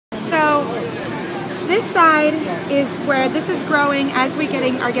this side is where this is growing as we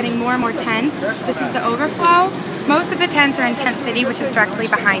are getting more and more tents. This is the overflow. Most of the tents are in Tent City, which is directly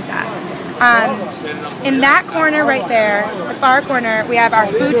behind us. In that corner right there, the far corner, we have our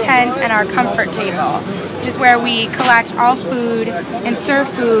food tent and our comfort table, which is where we collect all food and serve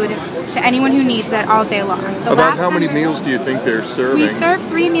food to anyone who needs it all day long. About how many meals do you think they're serving? We serve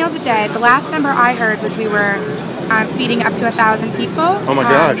 3 meals a day. The last number I heard was we were feeding up to 1,000 people. Oh my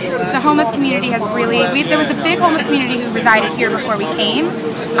gosh. The homeless community has really, there was a big homeless community who resided here before we came,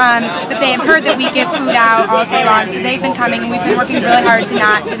 but they have heard that we give food out all day long, so they've been coming and we've been working really hard to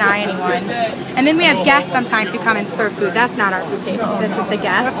not deny anyone. And then we have guests sometimes who come and serve food. That's not our food table, that's just a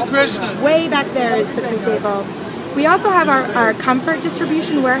guest. Way back there is the food table. We also have our comfort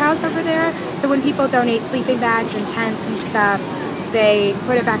distribution warehouse over there, so when people donate sleeping bags and tents and stuff, they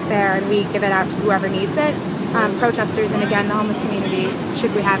put it back there and we give it out to whoever needs it. Protesters and again the homeless community,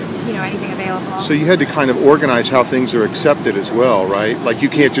 should we have anything available. So you had to kind of organize how things are accepted as well, right? Like you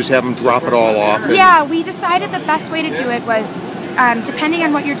can't just have them drop it all off. Yeah, we decided the best way to do it was, depending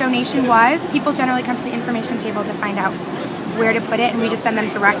on what your donation was, people generally come to the information table to find out where to put it, and we just send them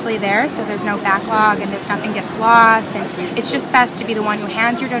directly there, so there's no backlog and nothing gets lost, and it's just best to be the one who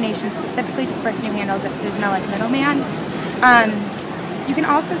hands your donation specifically to the person who handles it, so there's no middleman. You can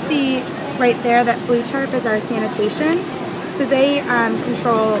also see right there that blue tarp is our sanitation. So they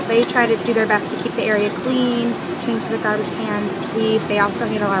they try to do their best to keep the area clean, change the garbage cans, sweep. They also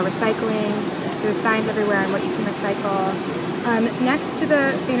handle our recycling. So there's signs everywhere on what you can recycle. Next to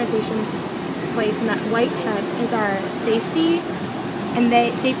the sanitation place in that white tent is our safety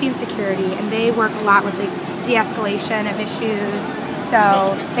and security, and they work a lot with de-escalation of issues.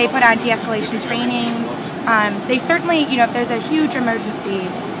 So they put on de-escalation trainings. They certainly, if there's a huge emergency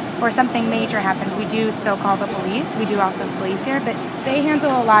or something major happens, we do still call the police. We do also have police here, but they handle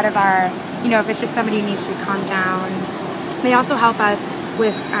a lot of our, if it's just somebody who needs to calm down. They also help us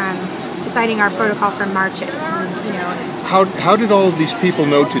with deciding our protocol for marches. How did all of these people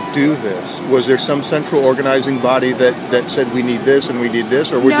know to do this? Was there some central organizing body that said we need this and we need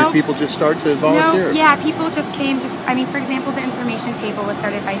this, or did people just start to volunteer? No, yeah, people just came. For example, the information table was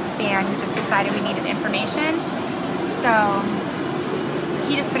started by Stan, who just decided we needed information. So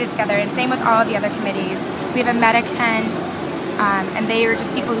he just put it together, and same with all of the other committees. We have a medic tent, and they are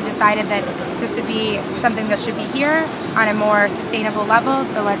just people who decided that this would be something that should be here on a more sustainable level,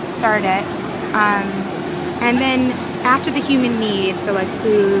 so let's start it. And then after the human needs, so like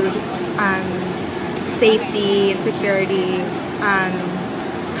food, safety and security,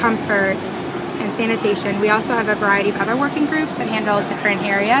 comfort, and sanitation, we also have a variety of other working groups that handle different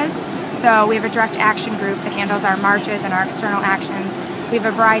areas. So we have a direct action group that handles our marches and our external actions. We have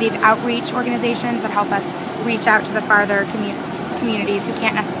a variety of outreach organizations that help us reach out to the farther communities who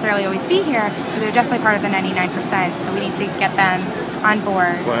can't necessarily always be here, but they're definitely part of the 99%, so we need to get them on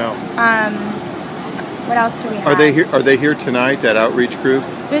board. Wow. What else do we have? Are they here tonight, that outreach group?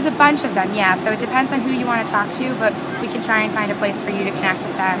 There's a bunch of them, yeah, so it depends on who you want to talk to, but we can try and find a place for you to connect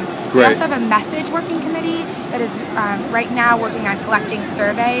with them. Great. We also have a message working committee that is right now working on collecting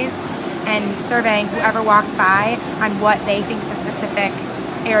surveys and surveying whoever walks by on what they think the specific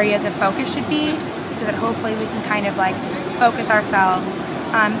areas of focus should be, so that hopefully we can kind of focus ourselves.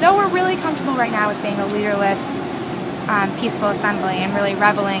 Though we're really comfortable right now with being a leaderless, peaceful assembly and really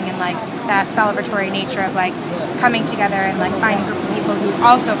reveling in that celebratory nature of coming together and finding a group of people who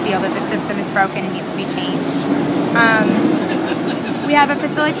also feel that the system is broken and needs to be changed. We have a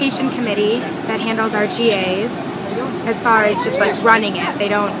facilitation committee that handles our GAs as far as just running it. They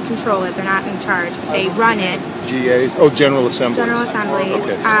don't control it, they're not in charge, but they run it. GAs? Oh, General Assemblies. General Assemblies.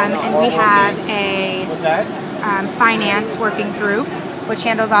 Okay. And we have a finance working group which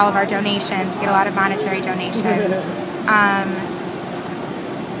handles all of our donations. We get a lot of monetary donations.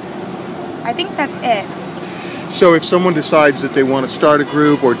 I think that's it. So if someone decides that they want to start a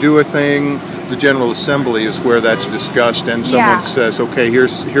group or do a thing, the General Assembly is where that's discussed, and someone says, okay, here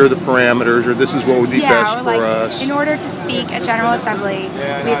are the parameters, or this is what would be best for us. In order to speak at General Assembly,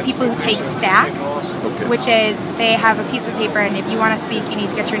 we have people who take stack, which is they have a piece of paper, and if you want to speak, you need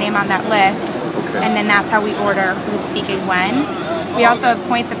to get your name on that list, and then that's how we order who's speaking when. We also have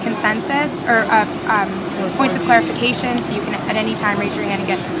points of consensus, or points of clarification, so you can at any time raise your hand and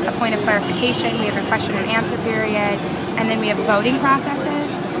get a point of clarification. We have a question and answer period, and then we have voting processes.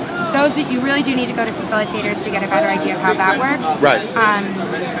 Those you really do need to go to facilitators to get a better idea of how that works. Right.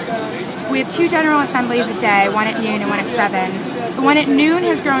 We have 2 General Assemblies a day, one at noon and one at 7. The one at noon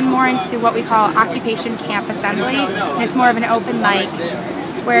has grown more into what we call Occupation Camp Assembly, and it's more of an open mic,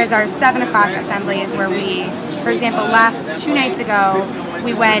 whereas our 7 o'clock assembly is where we, for example, 2 nights ago,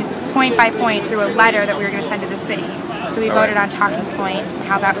 we went point by point through a letter that we were going to send to the city. So we voted on talking points and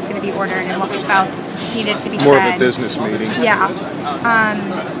how that was going to be ordered and what we felt needed to be said. More of a business meeting. Yeah.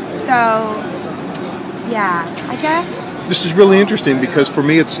 So, yeah, I guess. This is really interesting because for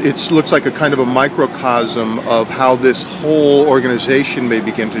me it looks like a kind of a microcosm of how this whole organization may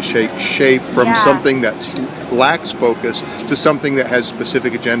begin to shape from something that lacks focus to something that has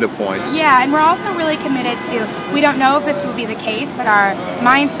specific agenda points. Yeah, and we're also really committed to, we don't know if this will be the case, but our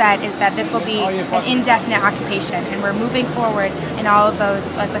mindset is that this will be an indefinite occupation, and we're moving forward in all of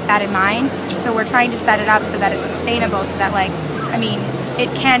those, like, with that in mind. So we're trying to set it up so that it's sustainable, so that, like, I mean, it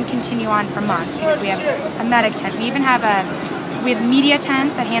can continue on for months because we have a medic tent. We even have we have media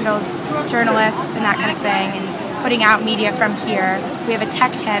tent that handles journalists and that kind of thing and putting out media from here. We have a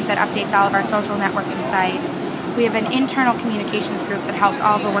tech tent that updates all of our social networking sites. We have an internal communications group that helps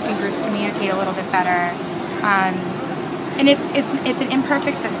all of the working groups communicate a little bit better. And it's an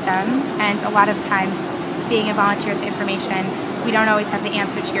imperfect system, and a lot of times being a volunteer at the information, we don't always have the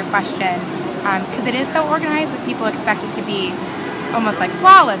answer to your question because it is so organized that people expect it to be almost like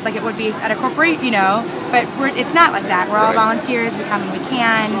flawless, like it would be at a corporate, you know, but it's not like that. We're all volunteers. We come when we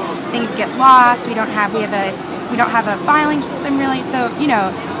can. Things get lost. We don't have a filing system really. So, you know,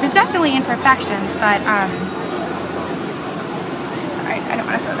 there's definitely imperfections, but sorry, I don't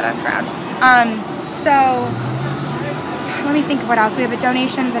want to throw that on the ground. So let me think of what else. We have a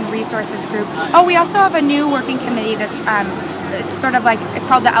donations and resources group. Oh, we also have a new working committee that's it's sort of like, it's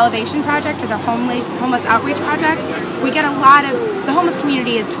called the Elevation Project, or the Homeless Outreach Project. We get a lot of, the homeless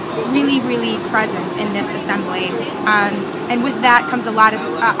community is really, really present in this assembly. And with that comes a lot of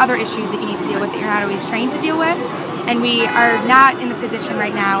other issues that you need to deal with that you're not always trained to deal with. And we are not in the position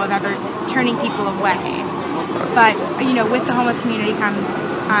right now of ever turning people away. But, you know, with the homeless community comes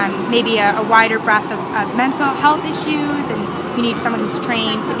maybe a wider breadth of mental health issues, and you need someone who's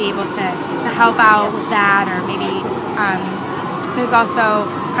trained to be able to help out with that, or maybe there's also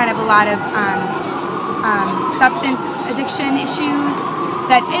kind of a lot of substance addiction issues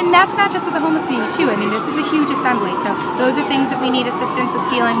and that's not just with the homeless community too. I mean, this is a huge assembly, so those are things that we need assistance with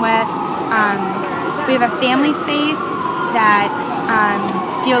dealing with. We have a family space that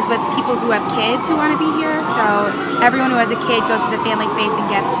deals with people who have kids who want to be here, so everyone who has a kid goes to the family space and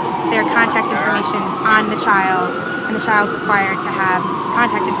gets their contact information on the child, and the child's required to have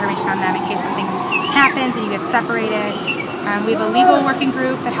contact information on them in case something happens and you get separated. We have a legal working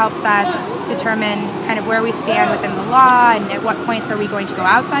group that helps us determine kind of where we stand within the law and at what points are we going to go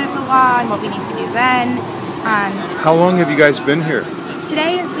outside of the law and what we need to do then. How long have you guys been here?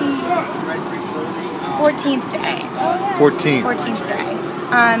 Today is the 14th day. 14th day.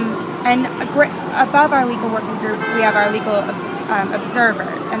 And above our legal working group, we have our legal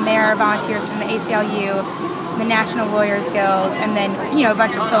observers, and they're volunteers from the ACLU, the National Lawyers Guild, and then, you know, a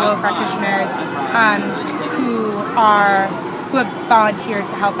bunch of solo practitioners who have volunteered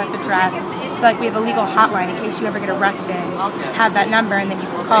to help us address. So, like, we have a legal hotline in case you ever get arrested. Have that number, and then you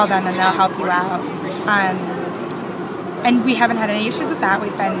can call them, and they'll help you out. And we haven't had any issues with that.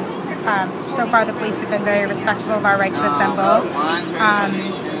 We've been so far the police have been very respectful of our right to assemble.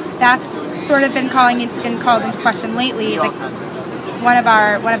 That's sort of been called into question lately. Like, one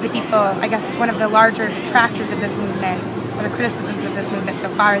of the people, I guess one of the larger detractors of this movement, or the criticisms of this movement so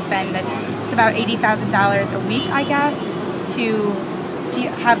far, has been that it's about $80,000 a week, I guess, to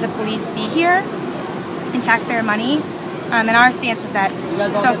have the police be here in taxpayer money. And our stance is that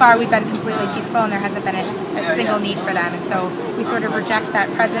so far we've been completely peaceful and there hasn't been a single need for them, and so we sort of reject that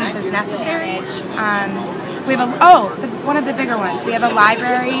presence as necessary. We have one of the bigger ones. We have a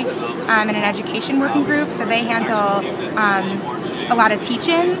library and an education working group, so they handle a lot of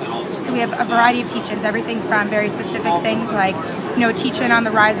teach-ins. So we have a variety of teach-ins, everything from very specific things like, you know, teach-in on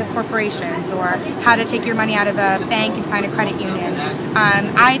the rise of corporations, or how to take your money out of a bank and find a credit union.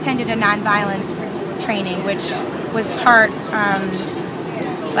 I attended a nonviolence training, which was part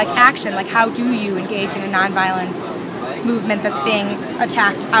like action, like how do you engage in a nonviolence movement that's being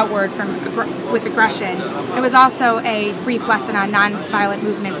attacked outward with aggression. It was also a brief lesson on nonviolent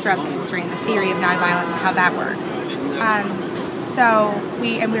movements throughout the history and the theory of nonviolence and how that works.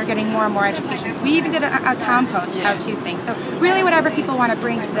 We're getting more and more educations. We even did a compost how-to thing. So really whatever people want to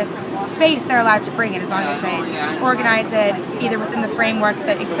bring to this space, they're allowed to bring it as long as they organize it either within the framework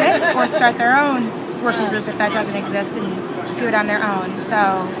that exists or start their own working group if that doesn't exist and do it on their own.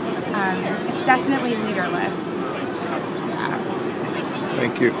 So it's definitely leaderless. Yeah.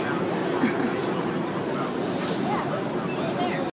 Thank you.